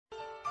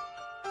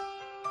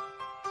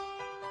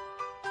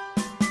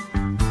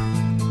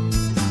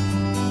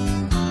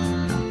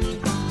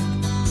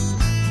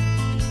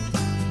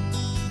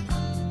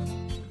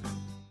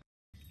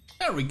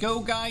There we go,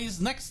 guys.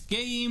 Next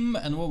game.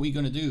 And what we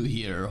gonna do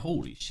here?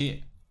 Holy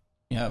shit.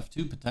 We have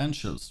two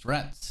potential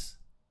strats.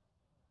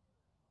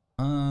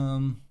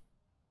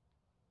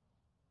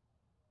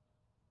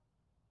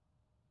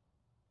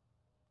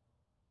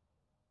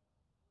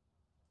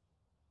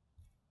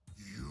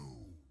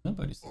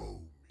 Nobody's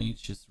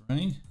H's,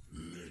 right?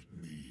 Let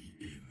me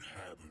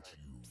inhabit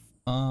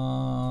you.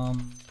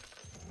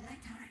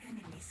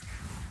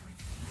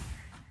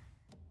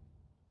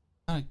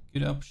 A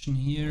good option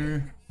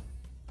here.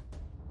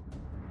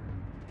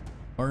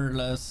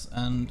 Heartless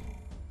and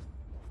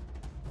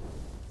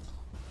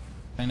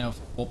kind of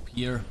up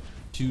here.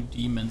 Two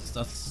demons.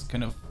 That's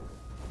kind of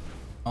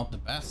not the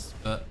best,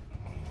 but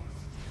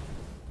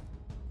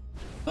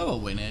I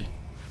will win it.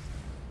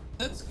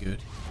 That's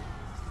good.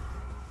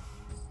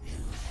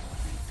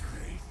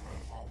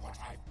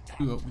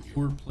 A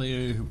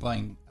 4-player who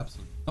buying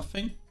absolutely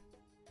nothing.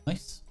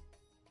 Nice.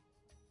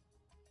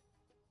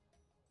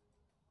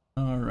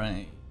 All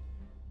right.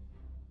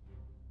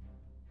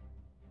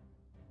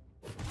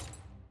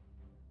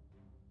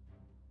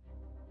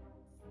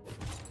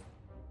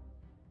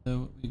 So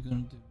what we're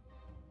gonna do?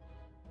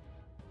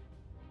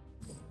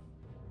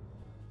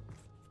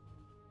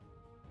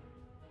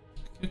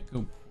 We could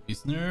go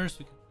Poisoners.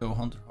 We could go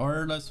Hunter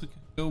Heartless. We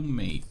could go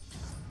Mage.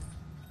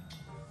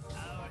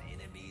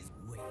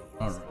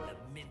 All right.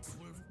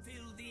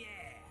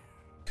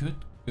 Could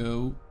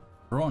go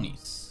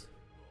Bronies.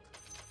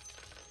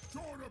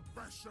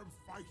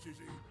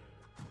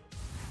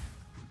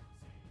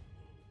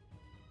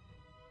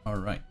 All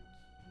right.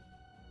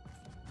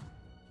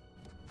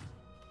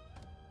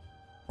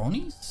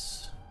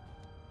 Bronies?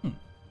 Two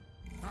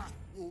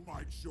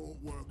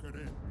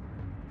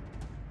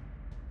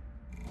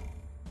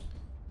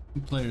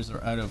players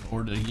are out of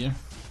order here.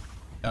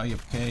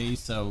 IFK,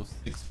 so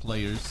 6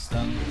 players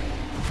done.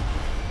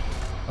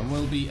 It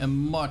will be a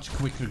much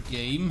quicker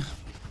game.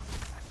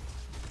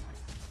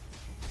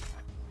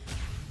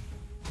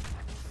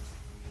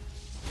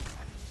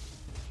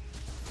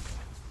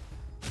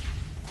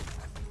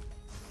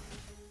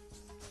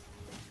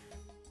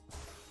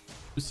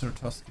 Mr.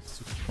 Tusk is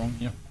too strong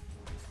here.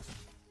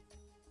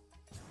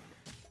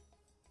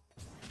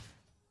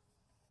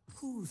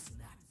 Who's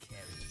not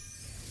carrying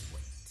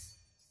weight?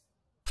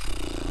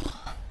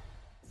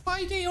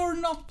 Why they are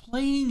not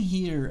playing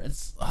here?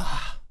 It's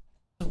I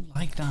don't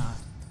like that.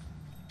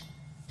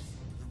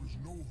 There is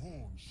no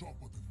horn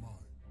sharper than mine.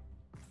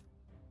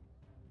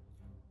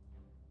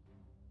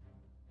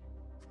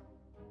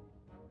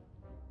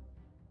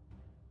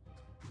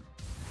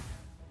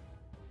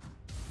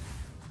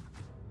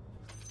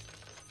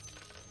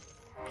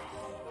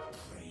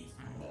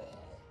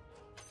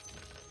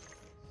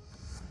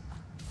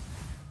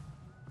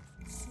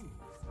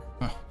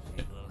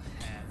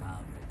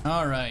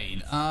 All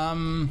right,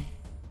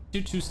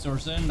 2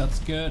 stores in, that's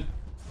good.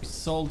 We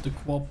sold the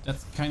quop,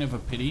 that's kind of a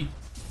pity.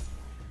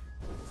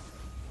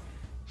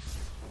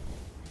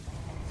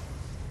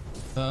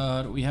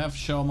 But we have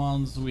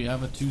shamans, we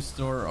have a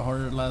 2-store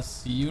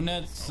Heartless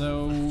unit,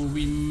 so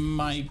we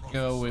might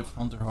go with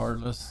Hunter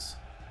Heartless.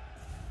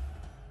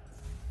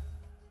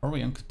 Are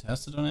we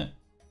uncontested on it?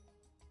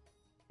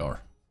 Sure.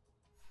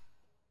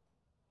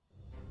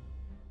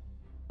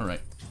 All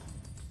right.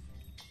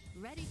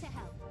 Ready to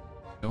help.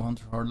 Go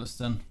Hunter Heartless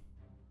then.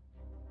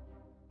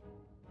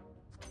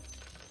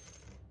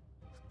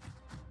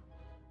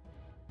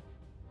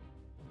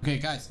 Okay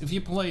guys, if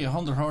you play a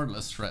Hunter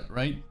Heartless strat,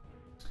 right?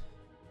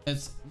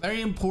 It's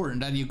very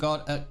important that you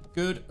got a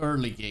good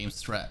early game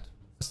strat.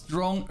 A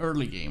strong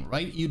early game,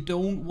 right? You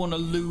don't want to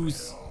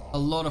lose a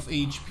lot of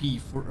HP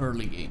for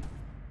early game.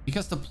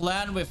 Because the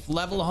plan with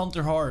level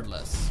Hunter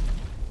Heartless,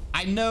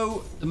 I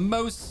know the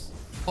most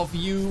of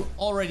you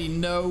already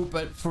know,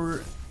 but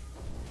for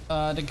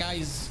the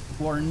guys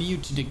who are new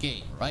to the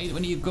game, right?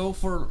 When you go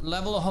for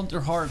level Hunter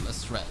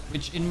Heartless strat,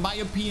 which in my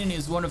opinion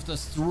is one of the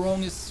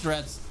strongest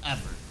strats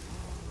ever.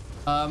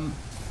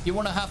 You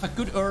want to have a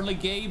good early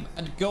game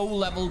and go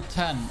level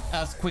 10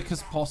 as quick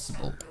as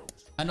possible.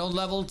 And on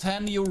level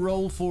 10 you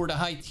roll for the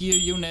high tier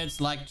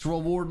units like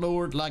Troll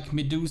Warlord, like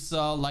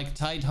Medusa, like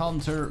Tide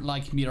Hunter,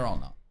 like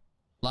Mirana.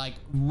 Like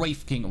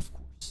Wraith King, of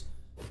course.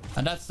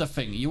 And that's the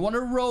thing. You want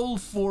to roll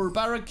for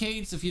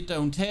barricades if you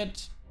don't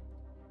hit.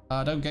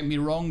 Don't get me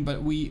wrong,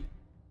 but we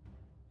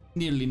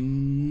nearly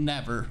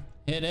never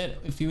hit it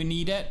if you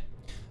need it.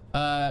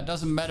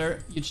 Doesn't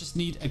matter. You just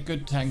need a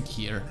good tank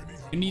here.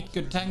 You need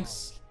good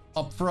tanks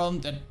up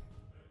front that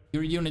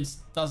your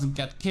units doesn't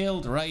get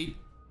killed, right?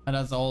 And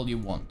that's all you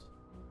want.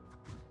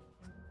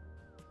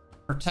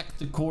 Protect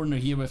the corner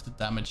here with the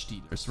damage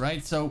dealers,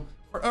 right? So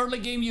for early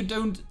game, you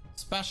don't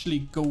especially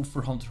go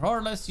for Hunter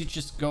Heartless. You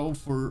just go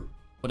for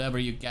whatever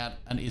you get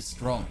and is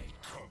strong.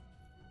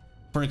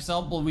 For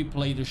example, we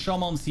play the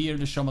shamans here.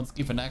 The shamans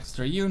give an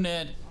extra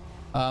unit.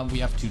 We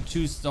have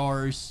 2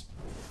 stars,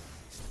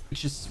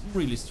 which is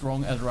really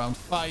strong at around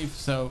 5.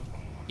 So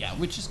yeah,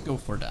 we just go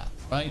for that,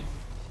 right?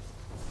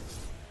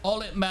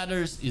 All it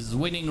matters is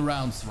winning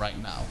rounds right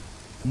now,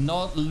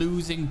 not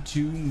losing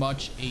too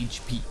much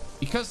HP.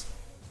 Because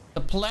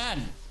the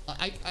plan,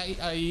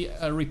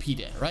 I repeat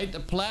it, right? The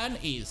plan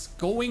is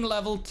going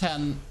level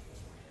 10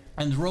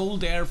 and roll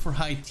there for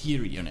high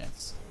tier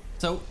units.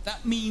 So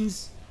that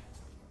means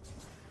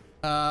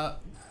that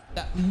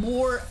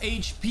more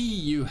HP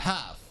you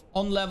have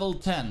on level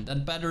 10, the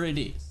better it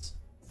is,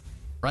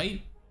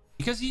 right?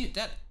 Because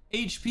that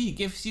HP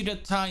gives you the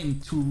time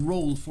to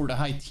roll for the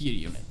high tier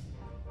unit.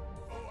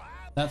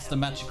 That's the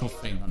magical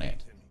thing on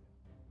it.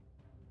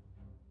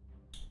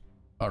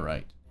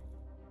 Alright.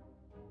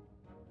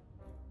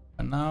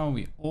 And now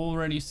we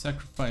already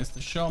sacrificed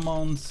the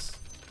shamans.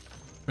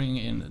 Bring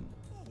in the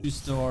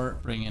 2-star,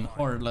 bring in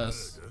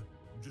Heartless.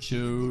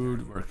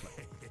 Should work.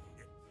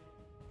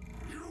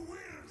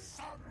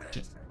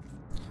 Shit.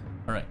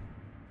 Alright.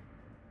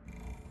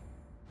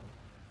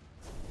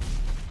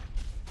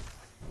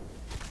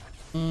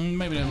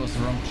 Maybe that was the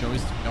wrong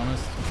choice, to be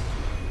honest.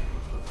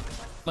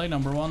 Play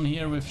number 1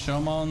 here with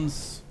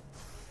shamans.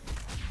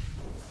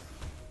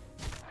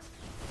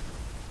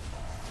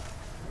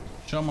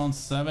 Shaman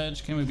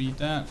Savage, can we beat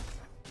that?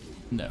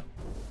 No.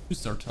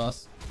 2-star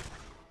toss.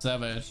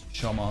 Savage,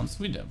 shamans,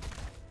 we don't.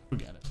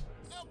 Forget it.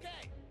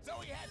 Okay, so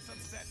we had some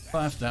setbacks.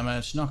 5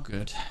 damage, not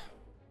good.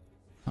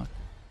 Not good.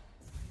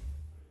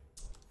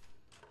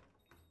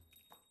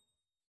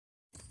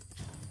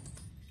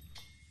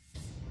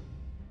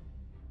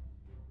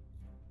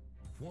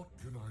 What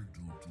can I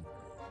do to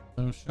help?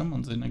 So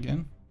shaman's in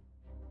again.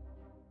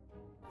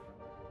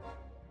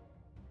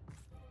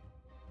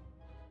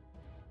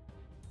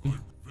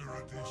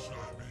 Verity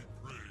shall be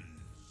praised.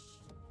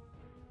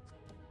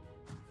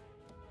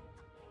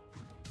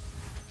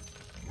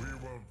 We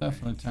will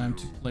Definitely time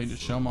to play the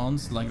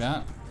shamans like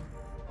that.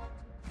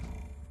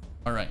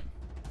 Alright.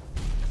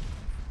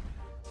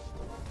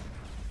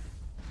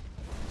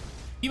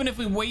 Even if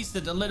we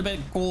wasted a little bit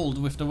of gold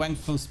with the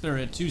Vengeful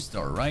Spirit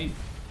 2-star, right?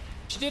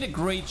 She did a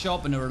great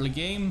job in early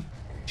game.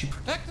 She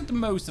protected the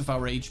most of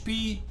our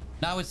HP.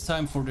 Now it's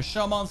time for the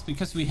shamans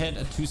because we hit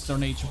a 2-star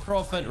Nature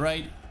Prophet,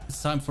 right?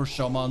 It's time for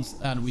shamans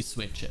and we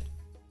switch it.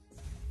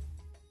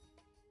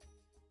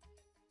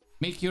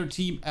 Make your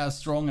team as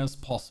strong as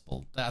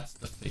possible. That's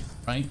the thing,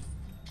 right?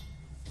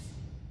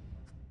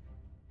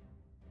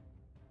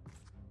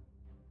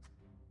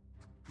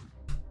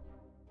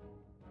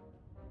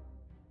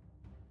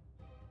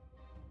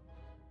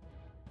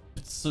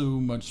 It's so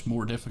much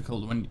more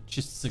difficult when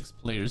just 6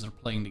 players are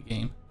playing the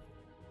game.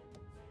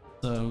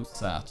 So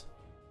sad.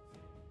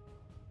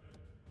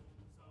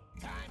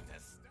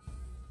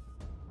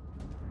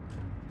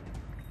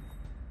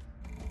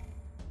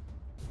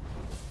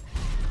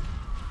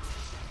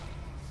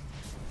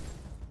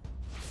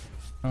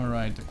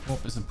 Alright, the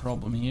Quap is a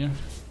problem here.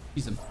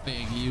 He's a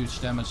big, huge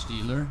damage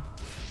dealer.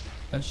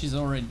 But she's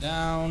already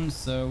down,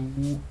 so...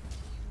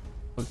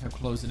 Look how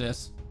close it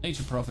is.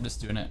 Nature Prophet is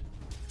doing it.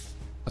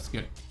 That's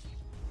good.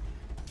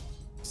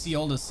 See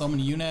all the summon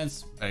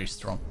units? Very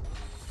strong.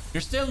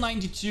 You're still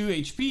 92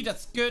 HP,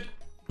 that's good.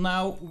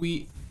 Now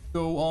we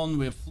go on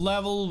with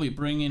level. We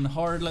bring in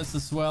Heartless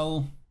as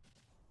well.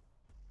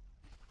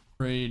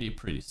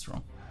 Pretty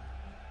strong.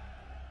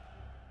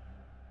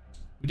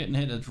 We didn't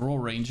hit a Draw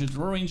Ranger.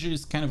 Draw Ranger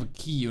is kind of a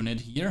key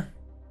unit here.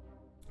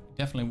 We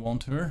definitely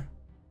want her.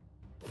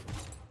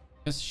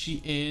 Because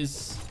she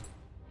is...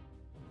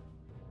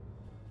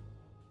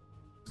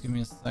 Give me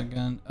a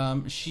second.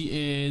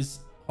 She is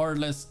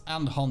Heartless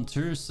and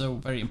Hunter, so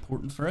very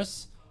important for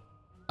us.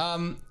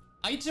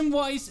 Item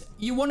wise,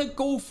 you want to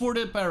go for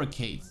the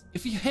barricades.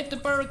 If you hit the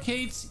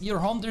barricades, your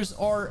hunters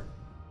are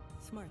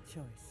Smart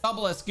choice.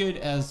 double as good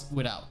as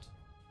without.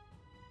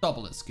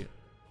 Double as good.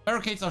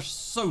 Barricades are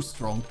so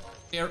strong.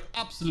 They're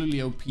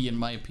absolutely OP in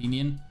my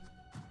opinion.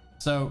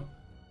 So,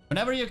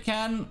 whenever you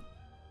can,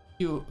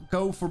 you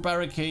go for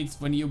barricades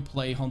when you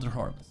play Hunter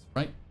Heartless,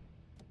 right?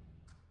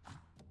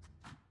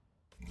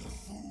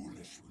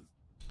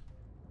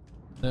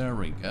 There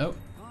we go.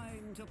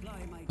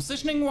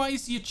 Positioning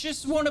wise, you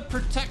just want to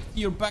protect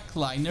your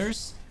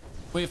backliners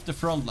with the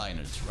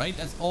frontliners, right?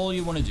 That's all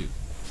you want to do.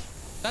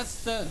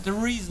 That's the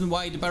reason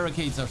why the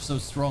barricades are so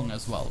strong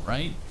as well,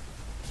 right?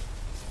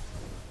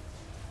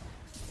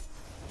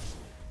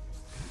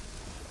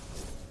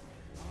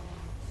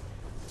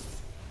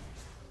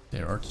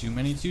 There are too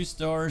many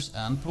 2-stars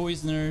and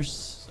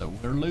poisoners, so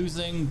we're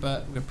losing,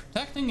 but we're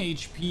protecting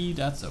HP,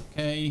 that's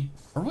okay.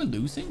 Are we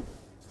losing?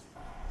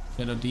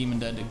 Shadow Demon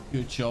did a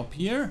good job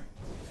here.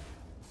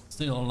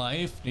 Still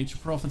alive. Nature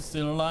Prophet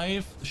still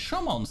alive. The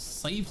Shaman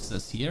saves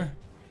us here.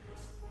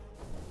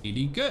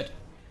 Pretty good.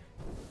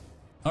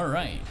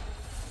 Alright.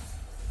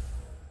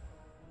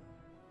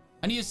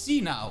 And you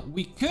see now,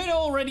 we could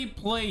already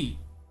play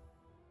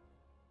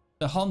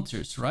the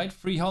Hunters, right?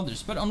 3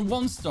 Hunters. But on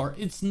 1-star,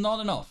 it's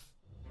not enough.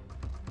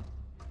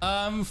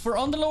 For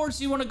Underlords,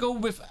 you want to go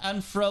with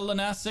Anthrel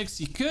and Essex.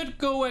 You could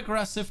go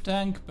aggressive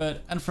tank,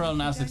 but Anthrel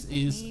and Essex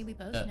is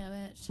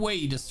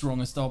way the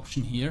strongest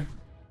option here.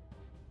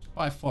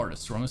 By far the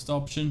strongest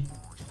option.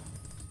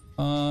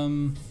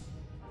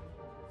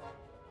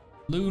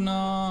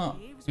 Luna,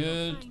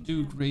 good,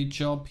 do a great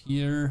job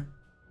here.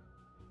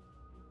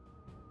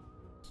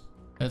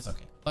 It's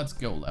okay. Let's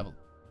go level.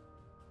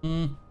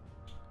 We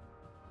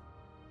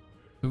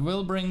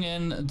will bring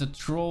in the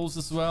trolls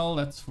as well,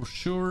 that's for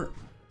sure.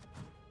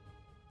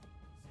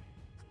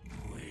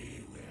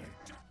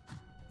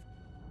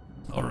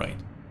 Alright.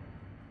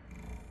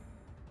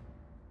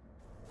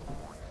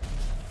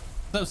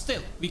 So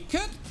still, we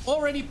could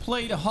already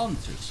play the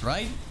hunters,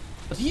 right?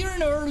 But here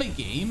in early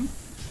game,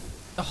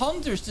 the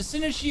hunters, the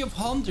synergy of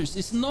hunters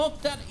is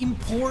not that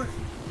important.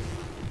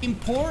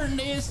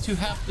 Important is to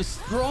have the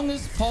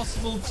strongest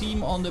possible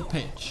team on the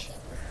pitch,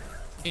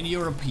 in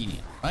your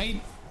opinion,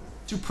 right?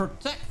 To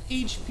protect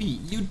HP,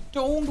 you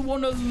don't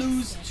want to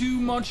lose too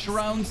much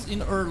rounds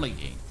in early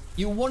game.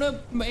 You want to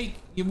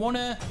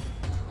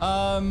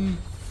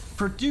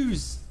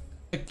produce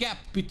a gap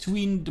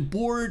between the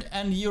board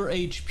and your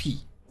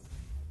HP.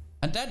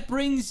 And that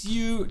brings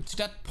you to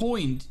that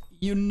point.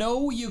 You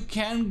know you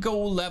can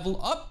go level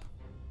up.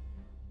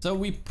 So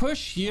we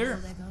push here.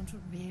 Oh, they're going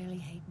to really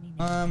hate me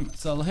now.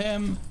 Sell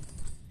him.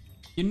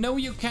 You know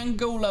you can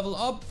go level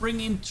up, bring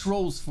in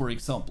trolls, for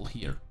example,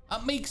 here.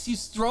 That makes you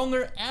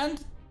stronger,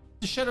 and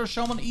the Shadow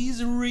Shaman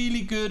is a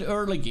really good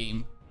early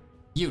game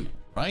unit,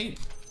 right?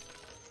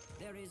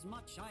 There is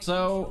much I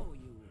So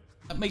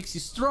that makes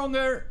you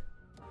stronger.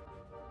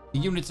 The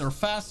units are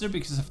faster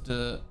because of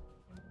the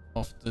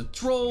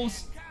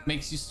trolls.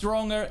 Makes you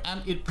stronger,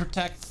 and it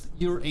protects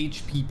your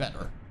HP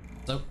better.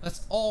 So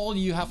that's all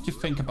you have to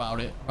think about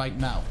it right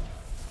now.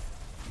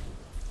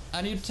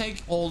 And you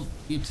take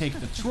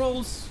the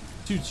trolls,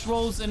 2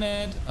 trolls in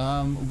it.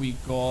 We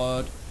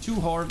got 2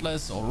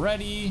 Heartless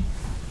already,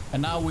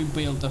 and now we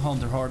build the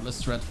Hunter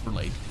Heartless threat for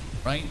late,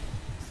 right?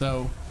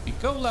 So we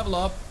go level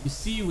up. You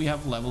see we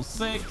have level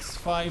 6,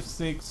 5,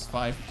 6,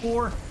 5,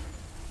 4.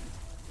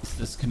 It's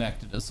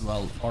disconnected as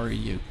well. Are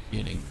you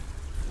kidding?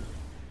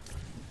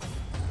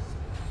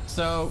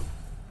 So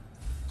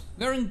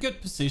we're in good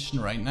position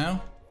right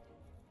now.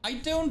 I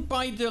don't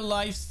buy the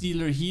life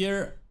stealer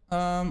here.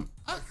 I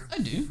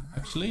do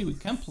actually. We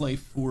can play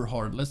 4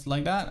 Heartless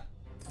like that,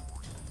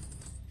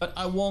 but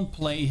I won't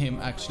play him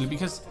actually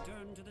because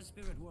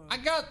I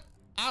got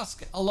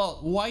asked a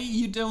lot why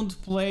you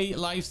don't play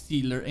life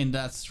stealer in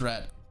that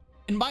strat.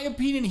 In my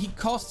opinion, he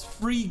costs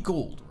 3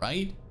 gold,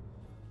 right?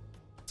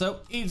 So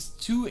it's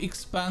too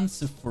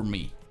expensive for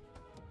me.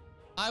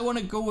 I want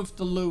to go with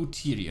the low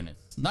tier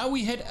units. Now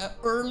we hit an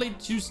early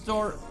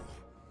 2-star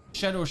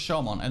Shadow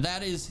Shaman, and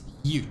that is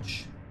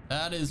huge.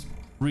 That is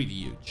really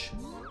huge.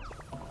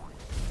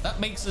 That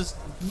makes us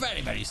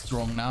very, very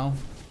strong now.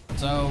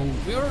 So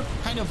we're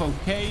kind of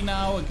okay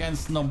now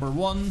against number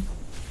 1.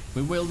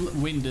 We will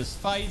win this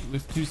fight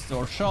with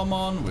 2-star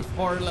Shaman, with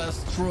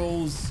Heartless,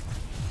 Trolls,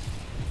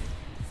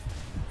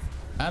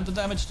 and the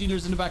damage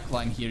dealers in the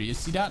backline here. You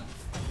see that?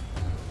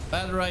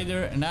 Battle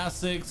Rider, an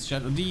Essex,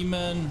 Shadow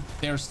Demon.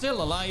 They're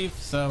still alive,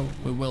 so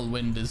we will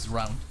win this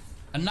round.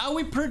 And now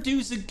we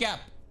produce a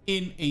gap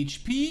in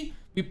HP,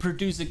 we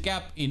produce a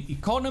gap in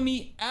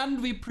economy,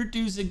 and we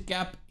produce a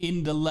gap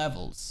in the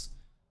levels.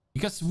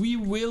 Because we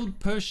will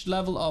push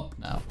level up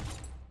now.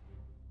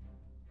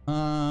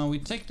 We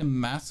take the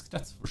mask,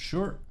 that's for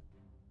sure.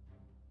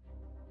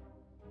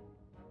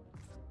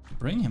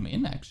 Bring him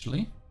in,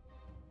 actually.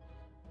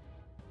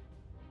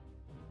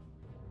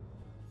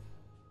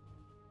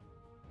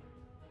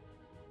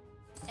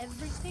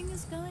 Everything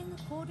is going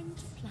according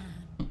to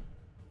plan.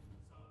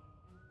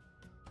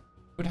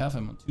 Would have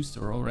him on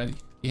 2-star already.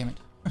 Damn it.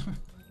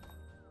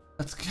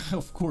 That's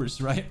of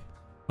course, right?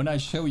 When I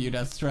show you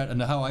that strat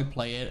and how I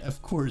play it,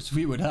 of course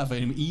we would have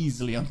him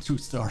easily on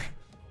 2-star.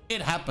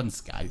 It happens,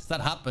 guys.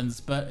 That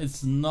happens, but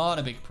it's not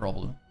a big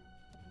problem.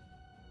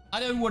 I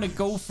don't want to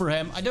go for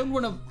him. I don't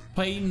want to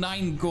pay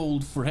 9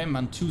 gold for him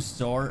on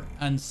 2-star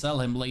and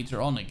sell him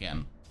later on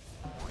again.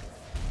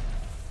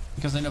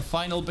 Because in the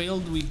final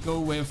build we go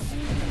with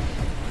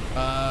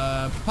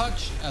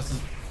Pudge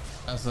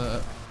as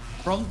a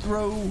front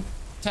row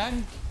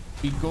tank.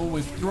 We go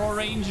with Draw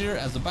Ranger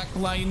as a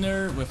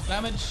backliner with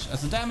damage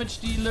as a damage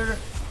dealer.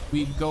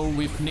 We go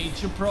with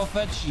Nature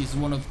Prophet. She's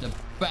one of the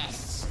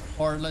best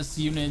Heartless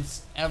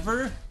units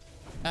ever.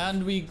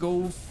 And we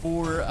go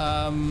for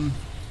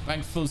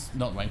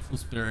not Wankful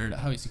Spirit.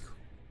 How is he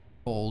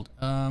called?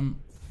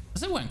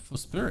 Is it Wankful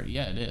Spirit?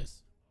 Yeah, it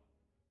is.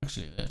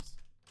 Actually, it is.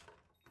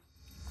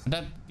 And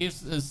that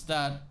gives us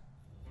that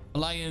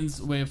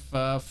alliance with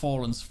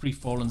Fallens, free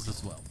Fallens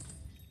as well.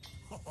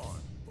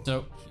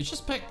 So you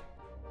just pick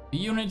the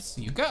units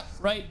you got,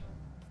 right?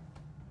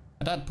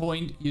 At that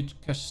point, you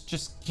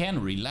just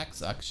can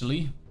relax, actually.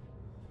 You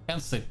can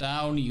sit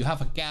down, you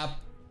have a gap.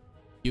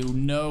 You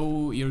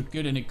know you're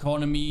good in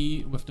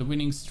economy with the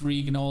winning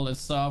streak and all that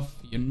stuff.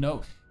 You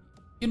know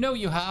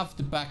you have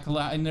the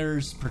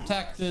backliners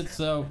protected,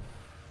 so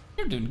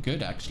you're doing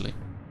good, actually.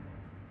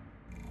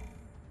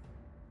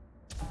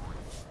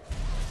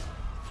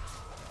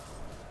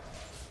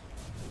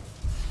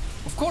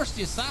 Of course,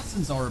 the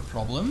assassins are a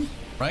problem,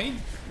 right?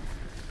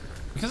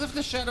 Because of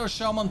the Shadow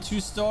Shaman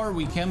 2-star,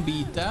 we can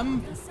beat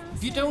them.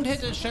 If you don't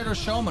hit a Shadow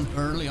Shaman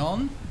early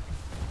on,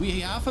 we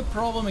have a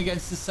problem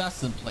against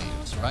assassin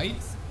players, right?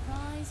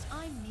 Surprised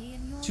I'm me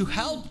in your to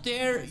help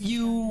there,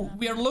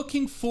 we are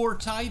looking for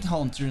Tide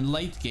Hunter in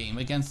late game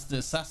against the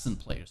assassin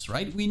players,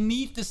 right? We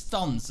need the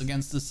stuns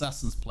against the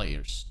assassins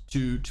players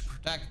to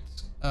protect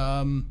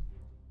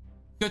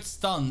good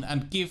stun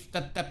and give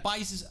that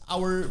buys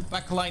our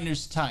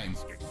backliners time.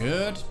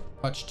 Good.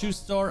 Patch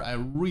 2-star. I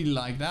really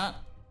like that.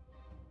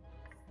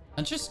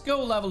 And just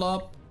go level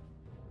up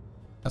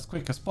as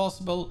quick as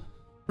possible.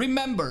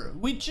 Remember,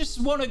 we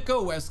just want to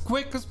go as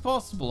quick as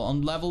possible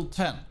on level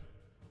 10.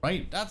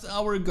 Right? That's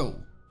our goal.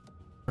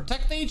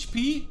 Protect the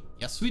HP.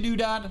 Yes, we do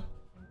that.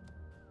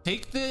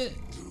 Take the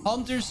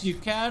hunters you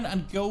can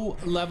and go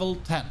level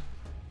 10.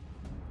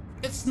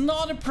 It's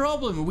not a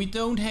problem. We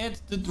don't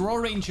hit the draw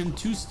range in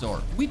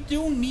 2-star. We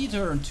don't need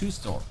her on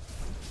 2-star.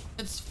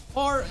 It's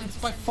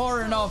by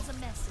far enough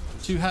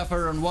to have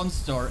her on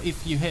 1-star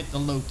if you hit the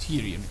low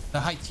tier unit, the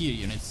high tier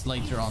units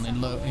later on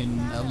in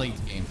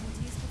late game.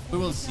 We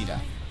will see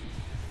that.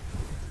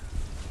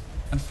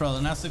 And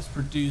Frelanastics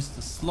produced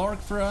a Slark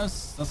for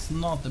us. That's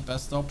not the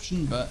best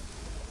option, but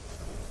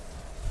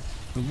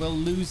we will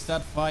lose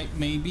that fight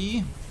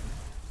maybe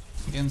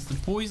against the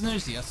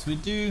poisoners. Yes, we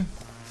do.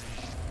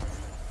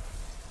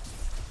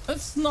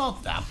 It's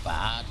not that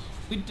bad.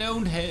 We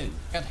don't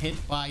get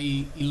hit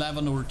by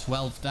 11 or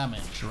 12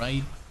 damage,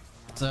 right?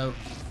 So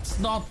it's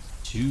not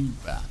too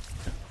bad.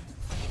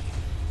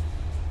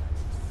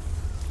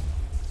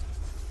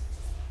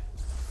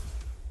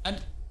 And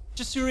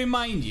just to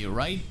remind you,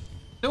 right?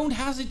 Don't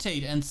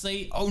hesitate and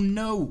say, oh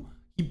no,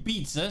 he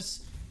beats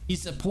us.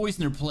 He's a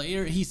poisoner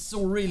player. He's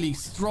so really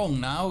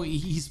strong now.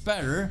 He's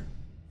better.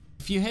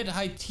 If you hit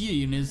high tier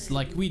units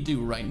like we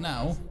do right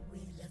now,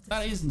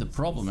 that isn't the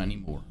problem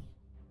anymore.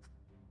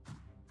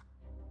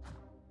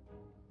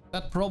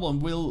 That problem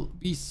will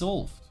be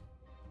solved.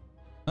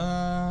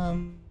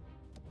 Don't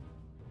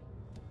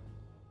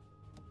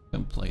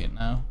play it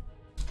now.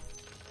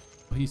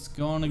 He's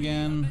gone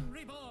again.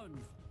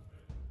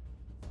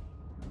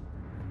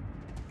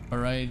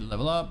 Alright,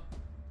 level up.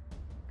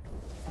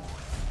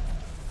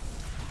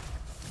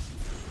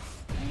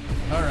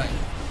 Alright.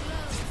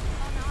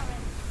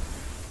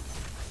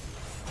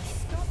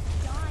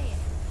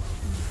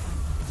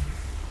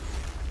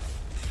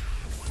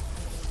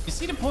 You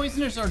see, the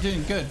poisoners are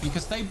doing good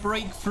because they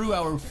break through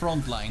our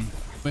front line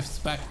with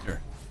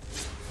Spectre.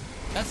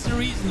 That's the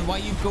reason why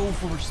you go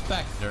for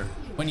Spectre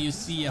when you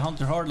see a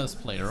Hunter Heartless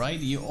player, right?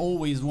 You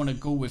always want to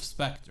go with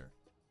Spectre.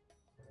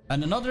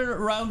 And another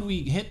round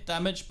we hit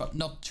damage, but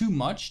not too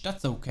much.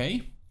 That's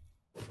okay.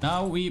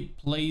 Now we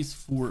place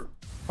for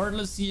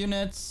Heartless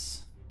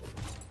units.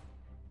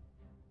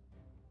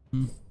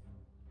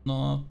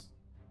 Not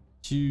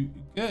too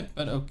good,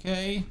 but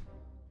okay.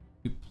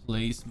 We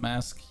place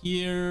Mask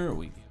here.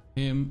 We give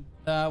him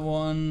that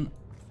one.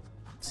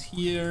 It's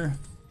here.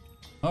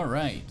 All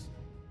right.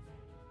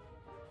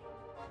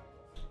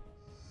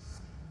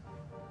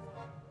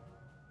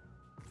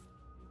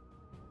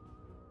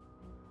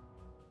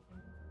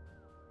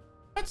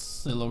 That's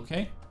still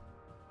okay.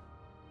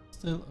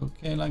 Still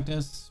okay like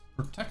this.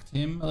 Protect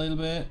him a little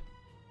bit.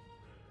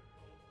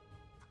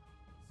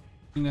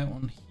 Bring that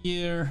one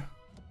here.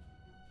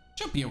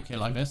 Should be okay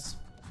like this.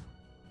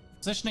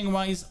 Positioning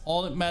wise,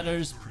 all that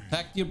matters,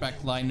 protect your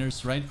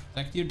backliners, right?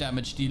 Protect your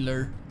damage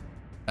dealer.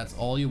 That's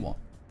all you want.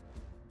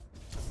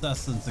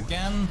 Assassins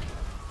again.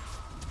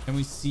 Can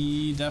we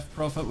see Death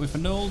Prophet with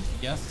an ult?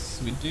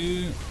 Yes, we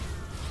do.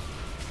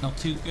 Not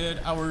too good.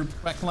 Our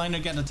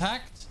backliner get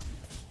attacked.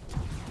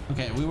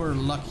 Okay, we were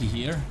lucky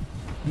here.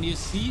 And you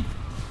see,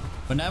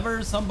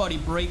 whenever somebody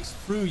breaks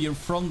through your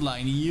front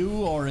line,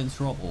 you are in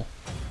trouble.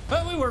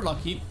 But we were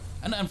lucky.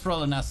 And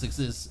Frelanastics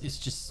is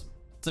just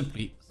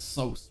simply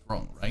so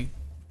strong, right?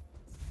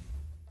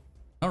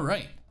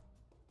 Alright.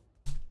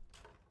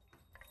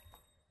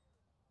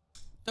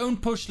 Don't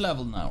push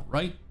level now,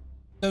 right?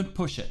 Don't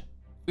push it.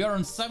 We are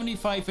on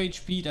 75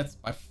 HP, that's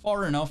by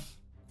far enough.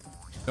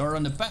 We are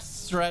on the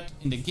best strat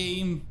in the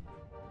game.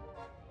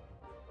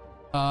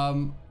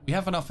 We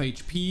have enough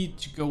HP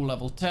to go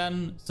level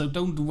 10, so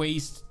don't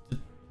waste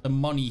the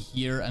money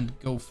here and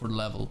go for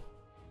level.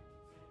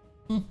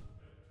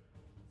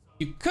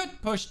 You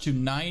could push to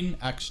 9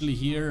 actually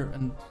here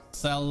and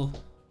sell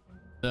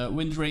the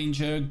Wind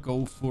Ranger,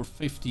 go for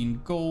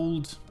 15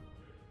 gold.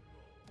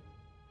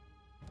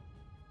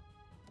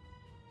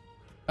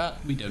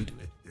 But we don't do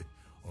it.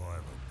 I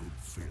have a good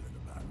feeling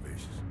about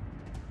this.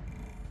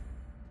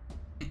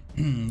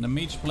 The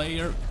mage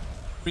player,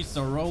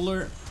 3-star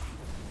roller,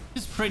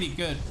 is pretty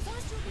good.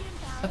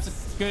 That's a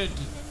good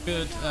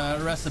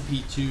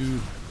recipe to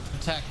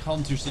attack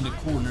hunters in the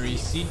corner, you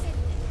see?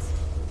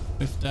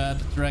 With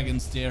that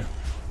dragons there.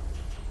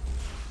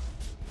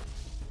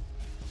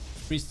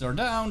 3-star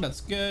down,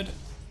 that's good.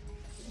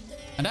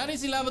 And that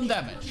is 11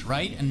 damage,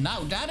 right? And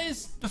now that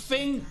is the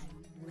thing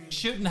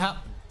shouldn't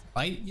happen,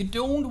 right? You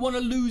don't want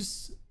to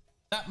lose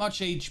that much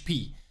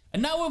HP.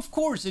 And now, of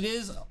course, it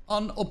is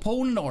on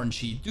opponent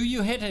RNG. Do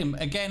you hit him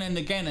again and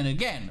again and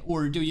again?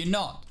 Or do you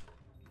not?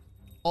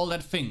 All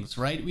that things,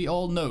 right? We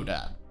all know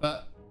that.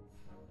 But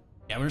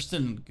yeah, we're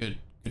still in good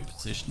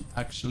position,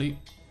 actually.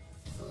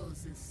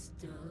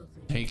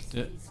 take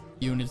the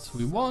units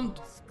we want.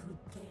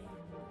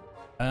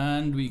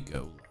 And we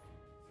go.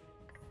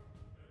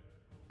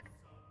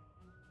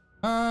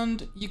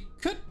 And you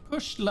could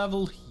push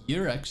level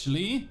here,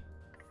 actually.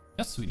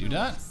 Yes, we do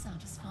that.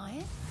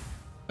 Satisfying.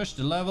 Push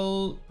the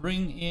level,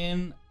 bring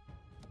in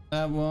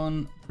that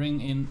one,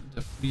 bring in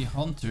the 3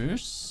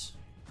 hunters.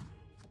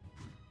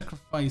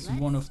 Sacrifice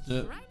one of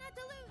the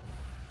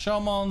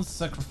shamans,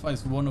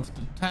 sacrifice one of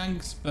the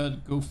tanks,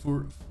 but go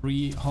for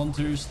 3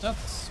 hunters.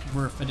 That's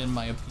worth it in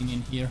my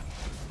opinion here.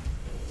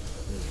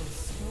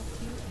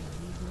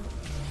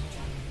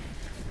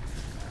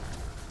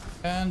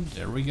 And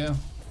there we go.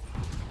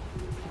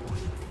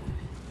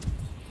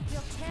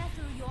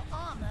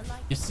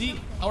 You see,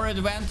 our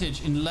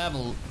advantage in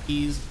level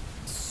is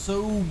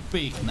so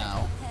big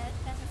now.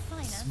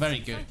 It's very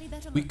good.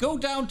 We go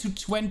down to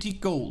 20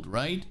 gold,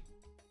 right?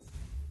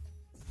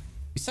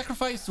 We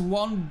sacrificed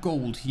 1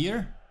 gold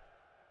here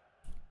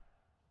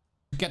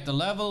to get the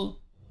level,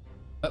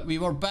 but we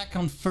were back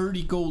on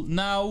 30 gold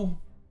now,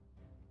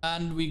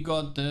 and we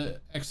got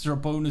the extra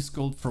bonus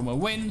gold from a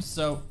win,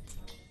 so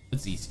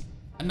it's easy.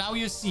 And now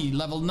you see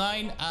level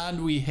 9,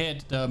 and we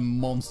hit the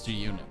monster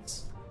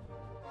units.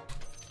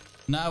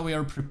 Now we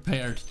are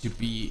prepared to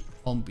be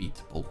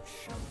unbeatable.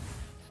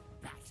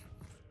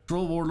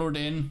 Troll Warlord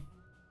in.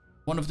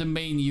 One of the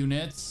main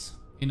units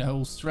in the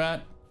whole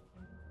strat.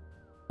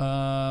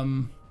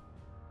 And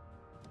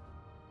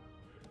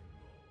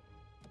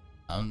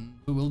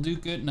we will do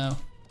good now.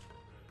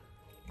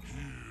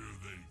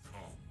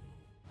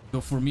 Go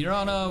for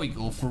Mirana, we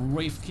go for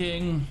Wraith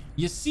King.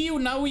 You see,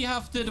 now we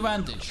have the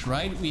advantage,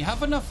 right? We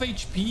have enough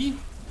HP.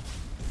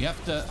 We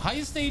have the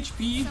highest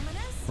HP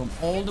from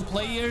all the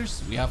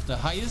players. We have the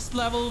highest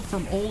level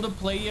from all the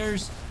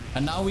players.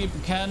 And now we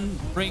can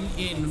bring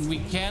in, we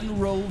can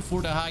roll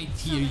for the high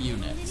tier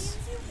units.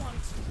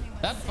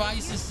 That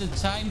buys us the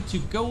time to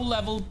go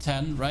level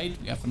 10, right?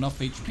 We have enough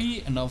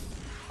HP, enough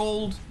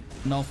gold,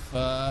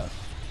 enough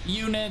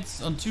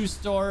units on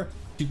 2-star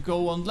to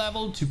go on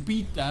level, to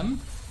beat them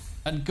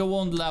and go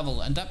on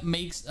level. And that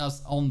makes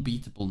us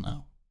unbeatable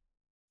now.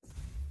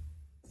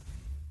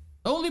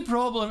 The only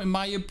problem, in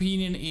my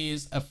opinion,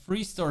 is a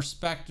 3-star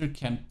Spectre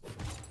can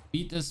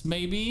beat us,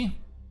 maybe.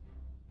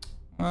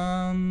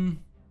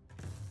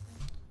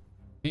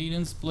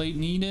 Cadence Blade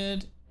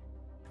needed.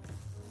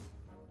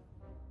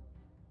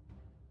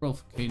 Roll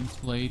for Cadence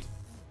Blade.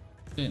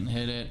 Didn't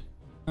hit it.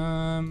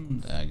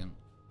 Dagon.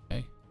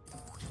 Okay.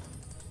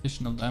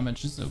 Additional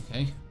damage is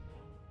okay.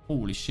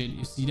 Holy shit,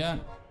 you see that?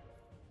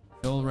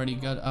 We already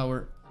got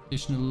our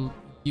additional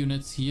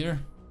units here.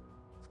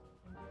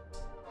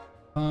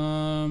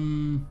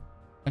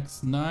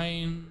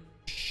 X9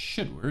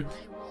 should work.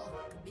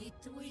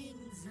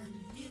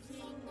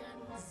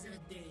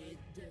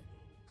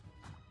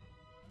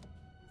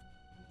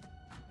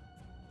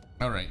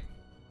 All right.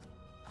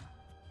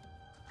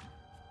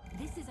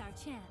 This is our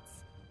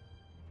chance.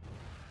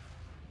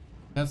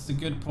 That's the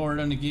good part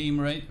on the game,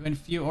 right? When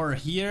you are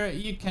here,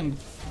 you can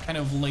kind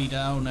of lay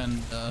down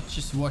and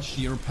just watch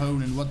your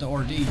opponent. What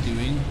are they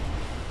doing?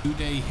 Do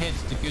they hit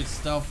the good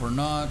stuff or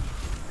not?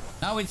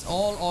 Now it's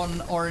all on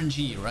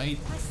RNG, right?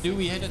 Do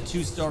we hit a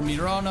 2-star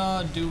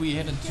Mirana? Do we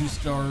hit a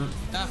 2-star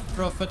Death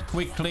Prophet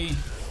quickly?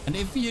 And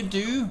if you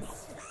do,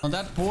 on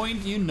that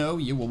point, you know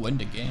you will win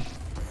the game.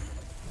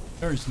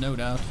 There's no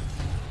doubt.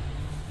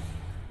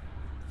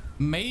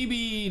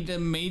 Maybe the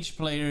mage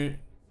player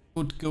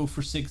would go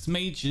for 6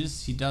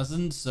 mages. He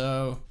doesn't,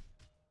 so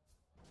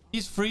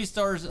these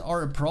 3-stars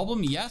are a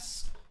problem,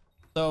 yes.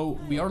 So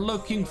we are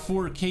looking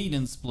for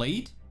Cadence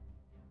Blade.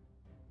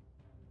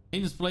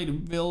 Cadence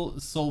Blade will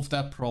solve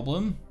that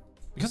problem.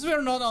 Because we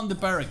are not on the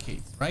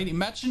barricades, right?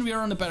 Imagine we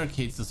are on the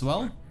barricades as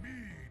well.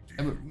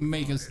 That would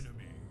make us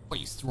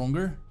way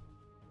stronger.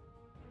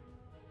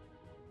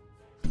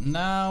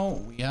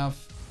 Now we have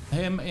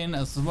him in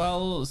as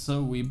well,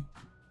 so we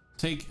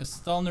take a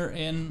stunner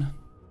in.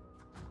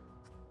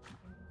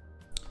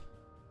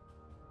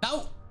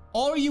 Now,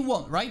 all you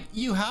want, right?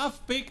 You have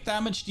big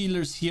damage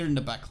dealers here in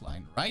the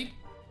backline, right?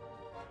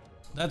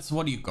 That's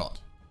what you got.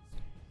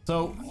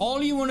 So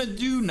all you want to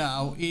do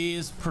now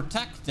is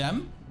protect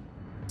them.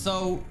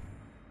 So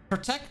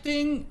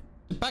protecting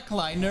the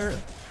backliner,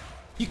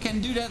 you can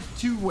do that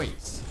 2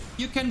 ways.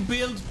 You can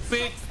build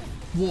big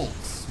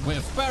walls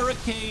with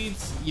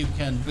barricades. You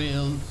can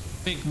build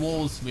big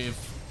walls with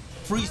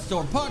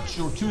 3-star punch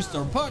or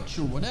 2-star punch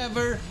or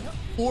whatever.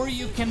 Or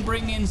you can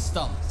bring in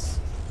stuns,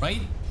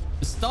 right?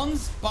 The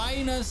stuns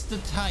buy us the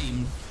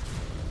time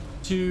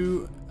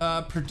to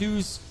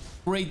produce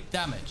great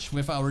damage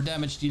with our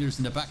damage dealers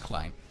in the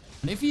backline.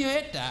 And if you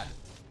hit that,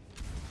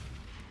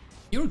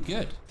 you're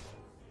good.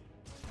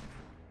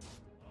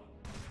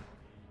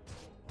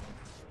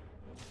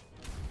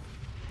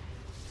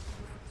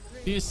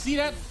 Do you see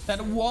that?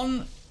 That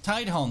one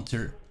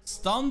Tidehunter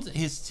stunned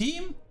his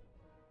team,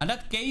 and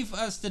that gave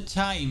us the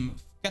time,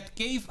 that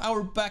gave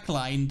our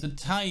backline the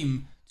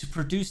time to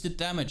produce the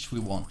damage we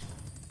want.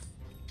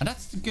 And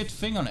that's the good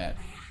thing on it.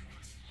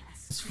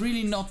 It's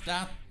really not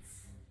that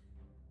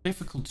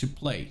difficult to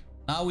play.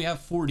 Now we have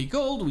 40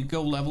 gold. We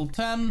go level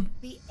 10.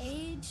 The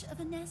age of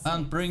Anessa.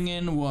 And bring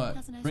in what?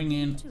 Has a nice Bring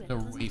in ring to it, the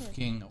doesn't Wraith it?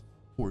 King, of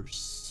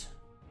course.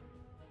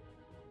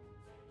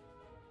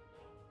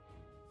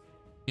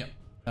 Yep,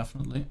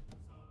 definitely.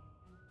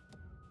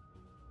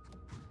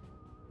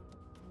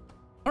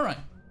 Alright.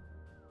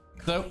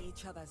 So,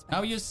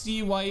 now you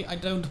see why I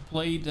don't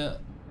play the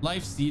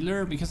Life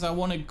Stealer, because I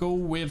want to go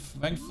with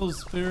Vengeful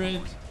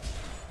Spirit,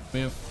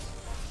 with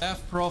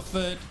Death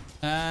Prophet,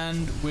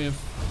 and with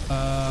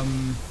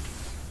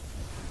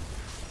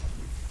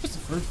what's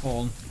the third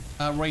fallen?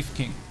 Wraith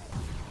King.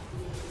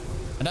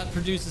 And that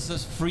produces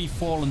us 3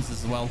 fallens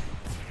as well.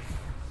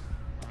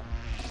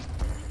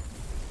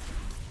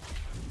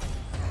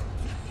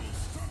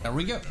 There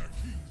we go.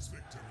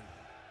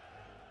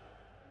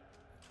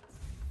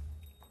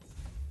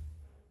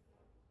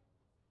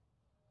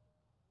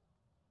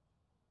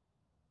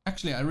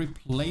 Actually, I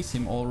replace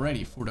him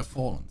already for the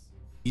fallens.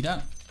 See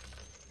that?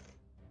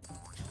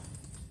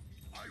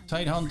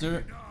 Tide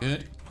Hunter,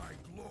 good.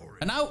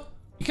 And now,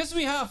 because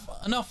we have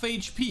enough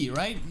HP,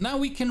 right? Now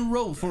we can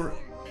roll for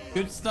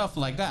good stuff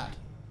like that.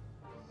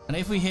 And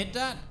if we hit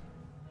that,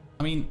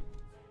 I mean,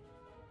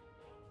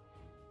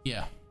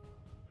 yeah.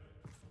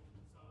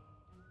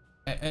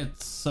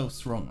 It's so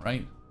strong,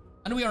 right?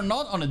 And we are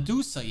not on a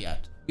Dusa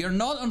yet. We are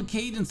not on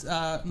Cadence,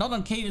 not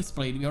on Cadence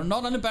Blade. We are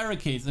not on the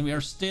Barricades, and we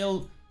are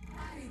still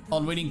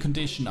on winning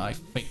condition, I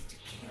think.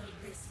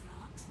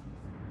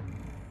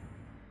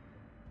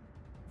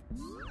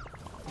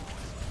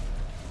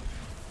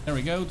 There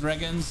we go,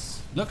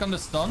 dragons. Look on the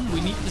stun. We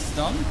need the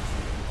stun.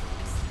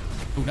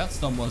 Oh, that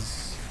stun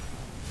was...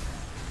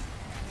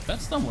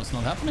 That stun was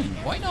not happening.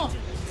 Why not?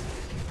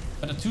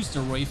 But the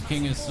 2-star Wraith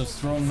King is so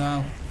strong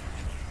now.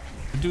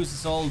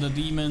 Produces all the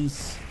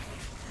demons.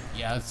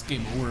 Yeah, it's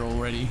game over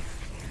already.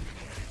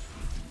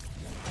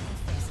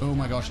 Oh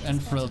my gosh,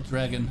 Enthralled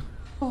Dragon.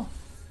 Oh.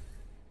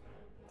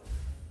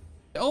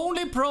 The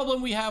only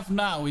problem we have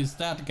now is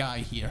that guy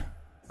here,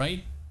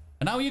 right?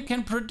 And now you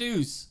can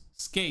produce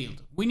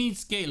scaled. We need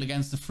scale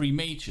against the 3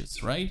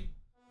 mages, right?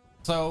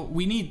 So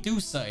we need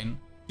Dusa in.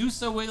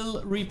 Dusa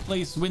will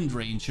replace Wind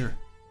Ranger.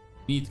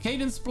 Need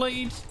Cadence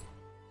Blade.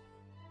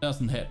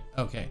 Doesn't hit.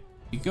 Okay.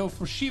 We go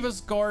for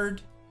Shiva's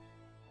Guard.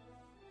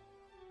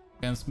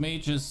 Against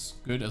mages,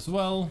 good as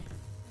well.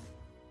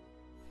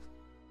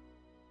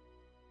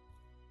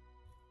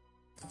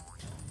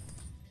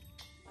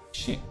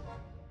 Shit.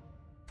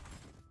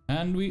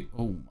 And we...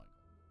 Oh my...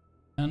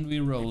 And we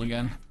roll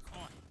again.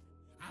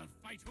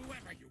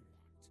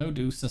 No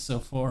Dusa so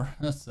far,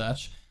 as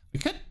such. We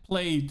could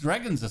play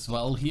dragons as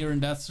well here in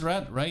that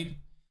threat, right?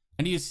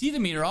 And you see the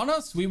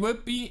Miranas? We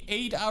would be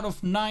 8 out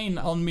of 9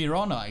 on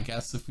Mirana, I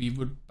guess, if we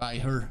would buy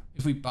her.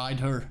 If we buyed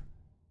her.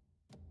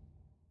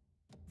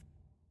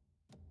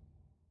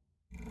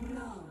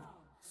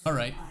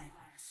 Alright.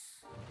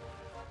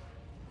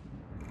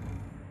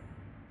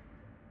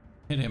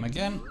 Hit him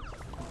again.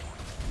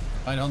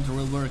 Wight Hunter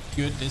will work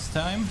good this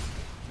time.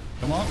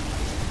 Come on.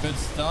 Good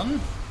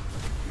stun.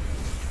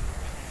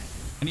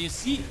 And you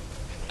see,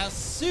 as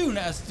soon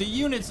as the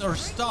units are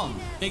stunned,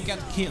 they get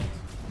killed.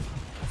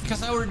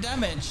 Because our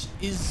damage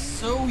is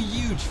so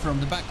huge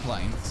from the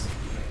backlines.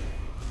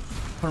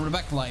 From the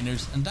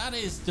backliners. And that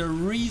is the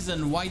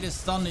reason why the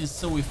stun is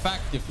so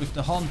effective with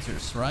the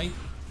hunters, right?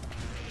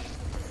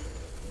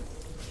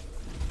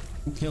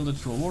 Who killed the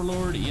Troll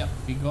Warlord? Yep,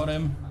 we got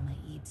him.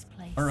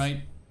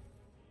 Alright.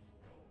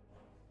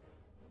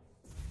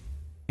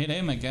 Hit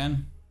him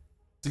again.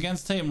 It's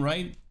against him,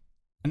 right?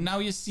 And now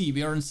you see,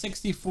 we are in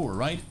 64,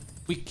 right?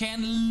 We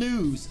can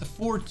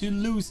afford to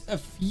lose a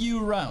few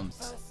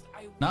rounds.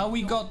 Now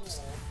we got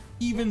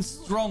even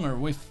stronger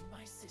with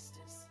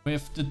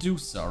the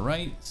Dusa,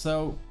 right?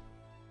 So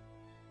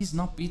he's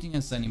not beating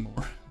us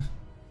anymore.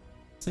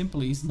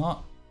 Simply, he's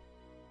not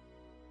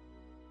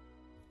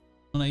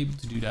unable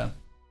to do that.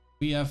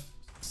 We have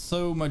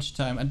so much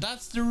time, and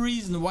that's the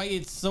reason why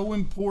it's so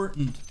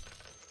important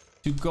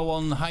to go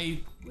on high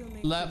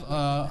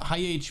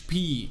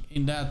HP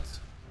in that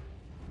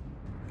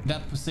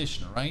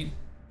position, right?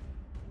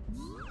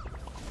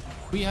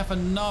 We have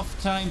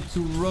enough time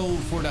to roll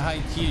for the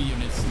high tier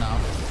units now.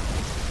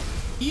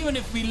 Even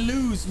if we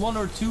lose 1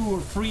 or 2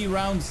 or 3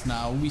 rounds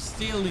now, we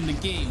still in the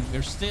game.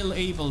 We're still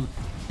able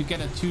to get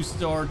a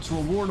 2-star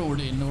Troll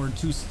Warlord in or a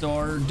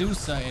 2-star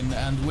Dusa in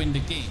and win the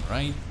game,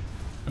 right?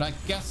 But I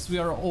guess we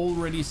are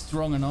already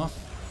strong enough.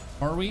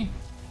 Are we?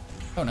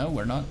 Oh no,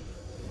 we're not.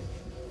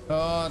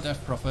 Oh,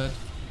 Death Prophet.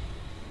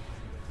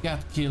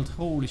 Got killed.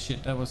 Holy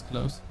shit, that was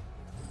close.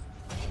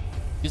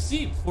 You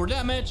see, 4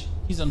 damage.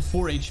 He's on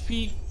 4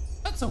 HP.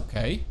 That's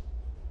okay.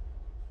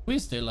 We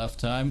still have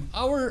time.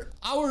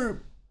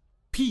 Our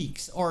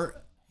peaks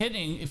are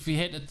hitting if we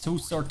hit a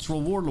 2-star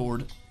Troll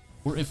Warlord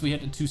or if we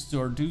hit a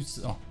 2-star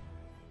Dusa.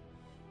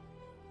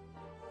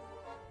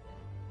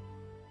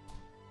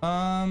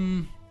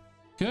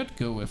 Could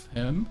go with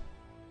him.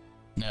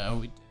 No,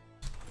 we didn't.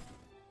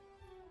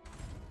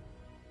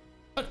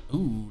 But,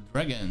 ooh,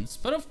 dragons.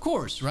 But of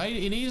course, right?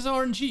 It is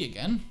RNG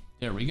again.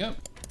 There we go.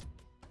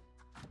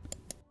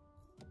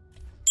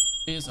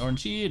 is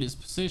RNG, it is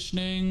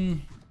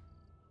positioning.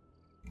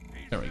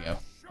 There we go.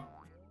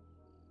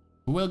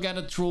 We'll get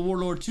a Troll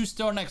Warlord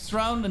 2-star next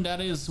round, and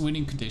that is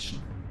winning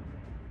condition.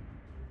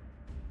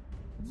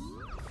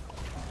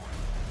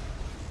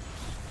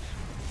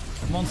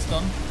 Come on,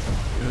 stun.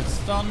 Good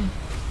stun.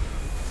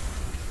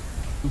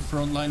 2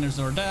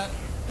 frontliners are dead.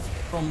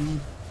 From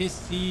his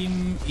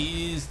team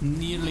is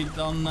nearly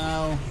done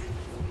now.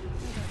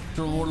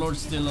 Troll Warlord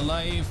still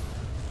alive.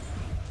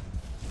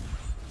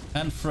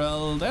 And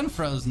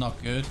Frel is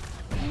not good.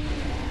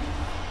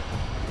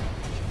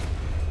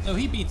 So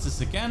he beats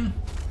us again.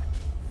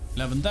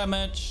 11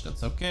 damage,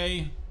 that's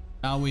okay.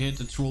 Now we hit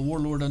the Troll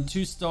Warlord on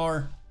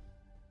 2-star.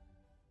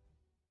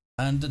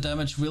 And the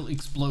damage will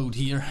explode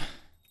here.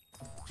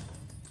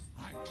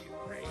 I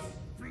will rain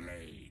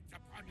blades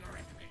upon your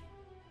enemy.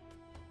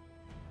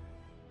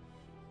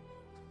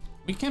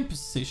 We can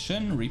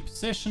position,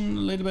 reposition a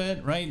little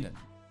bit, right?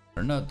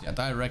 We're not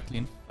directly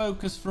in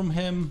focus from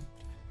him.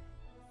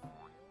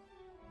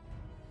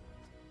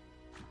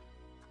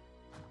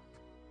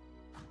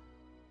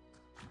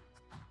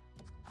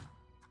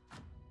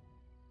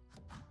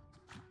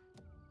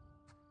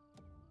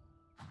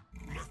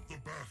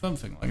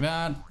 Something like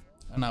that.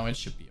 And now it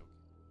should be okay.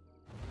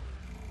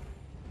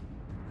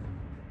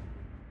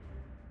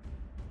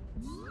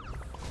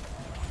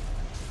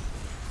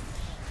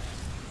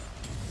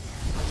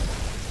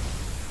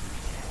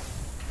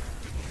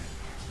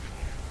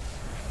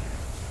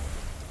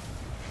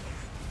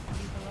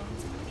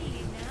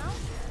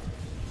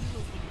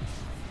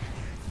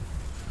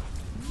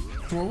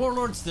 Troll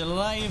Warlord still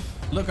alive.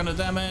 Look on the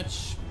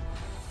damage.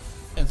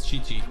 It's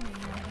GG.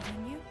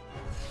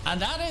 And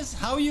that is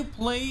how you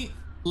play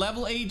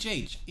level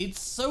HH. It's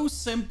so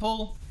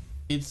simple,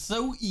 it's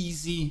so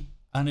easy,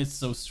 and it's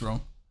so strong.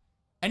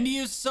 And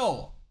you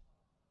saw,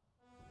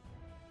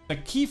 the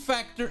key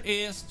factor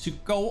is to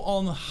go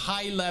on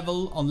high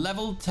level, on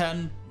level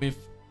 10 with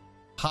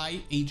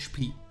high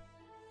HP.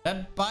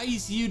 That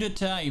buys you the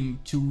time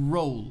to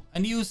roll.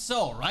 And you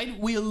saw, right?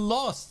 We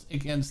lost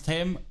against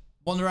him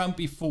 1 round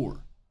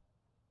before.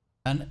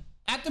 And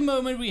at the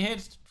moment we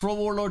hit Troll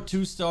Warlord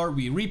 2-star,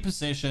 we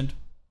repositioned,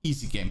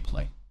 easy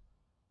gameplay.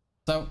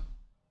 So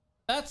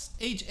that's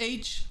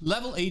HH,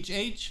 level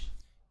HH.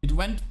 It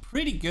went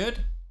pretty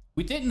good.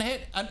 We didn't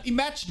hit, and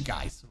imagine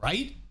guys,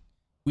 right?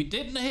 We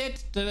didn't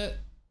hit the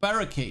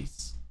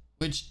barricades,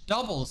 which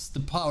doubles the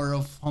power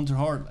of Hunter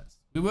Heartless.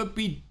 We would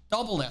be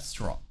double as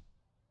strong.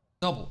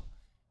 Double.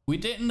 We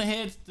didn't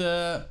hit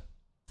the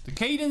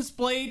cadence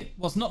blade,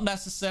 was not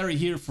necessary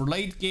here for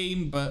late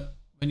game, but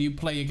when you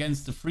play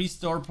against the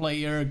 3-star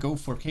player, go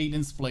for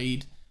cadence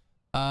blade.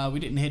 We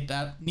didn't hit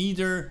that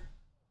neither.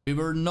 We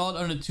were not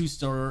on a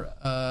 2-star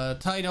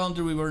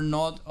Tidehunter. We were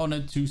not on a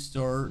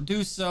 2-star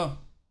Dusa.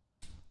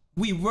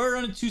 We were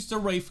on a 2-star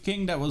Wraith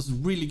King. That was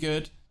really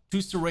good.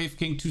 2-star Wraith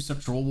King, 2-star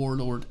Troll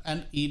Warlord,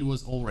 and it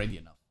was already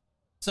enough.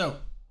 So,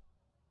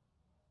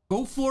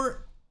 go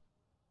for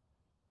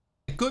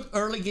a good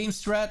early game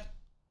strat.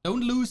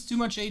 Don't lose too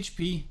much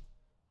HP.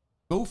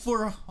 Go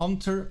for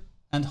Hunter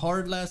and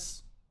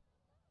Heartless.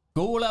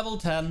 Go level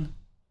 10.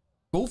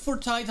 Go for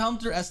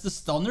Tidehunter as the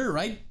stunner,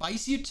 right?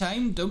 Buys you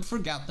time, don't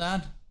forget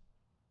that.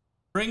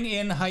 Bring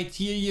in high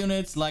tier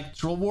units like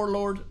Troll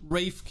Warlord,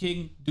 Wraith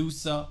King,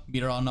 Dusa,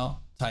 Mirana,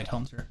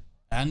 Tidehunter,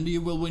 and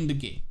you will win the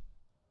game.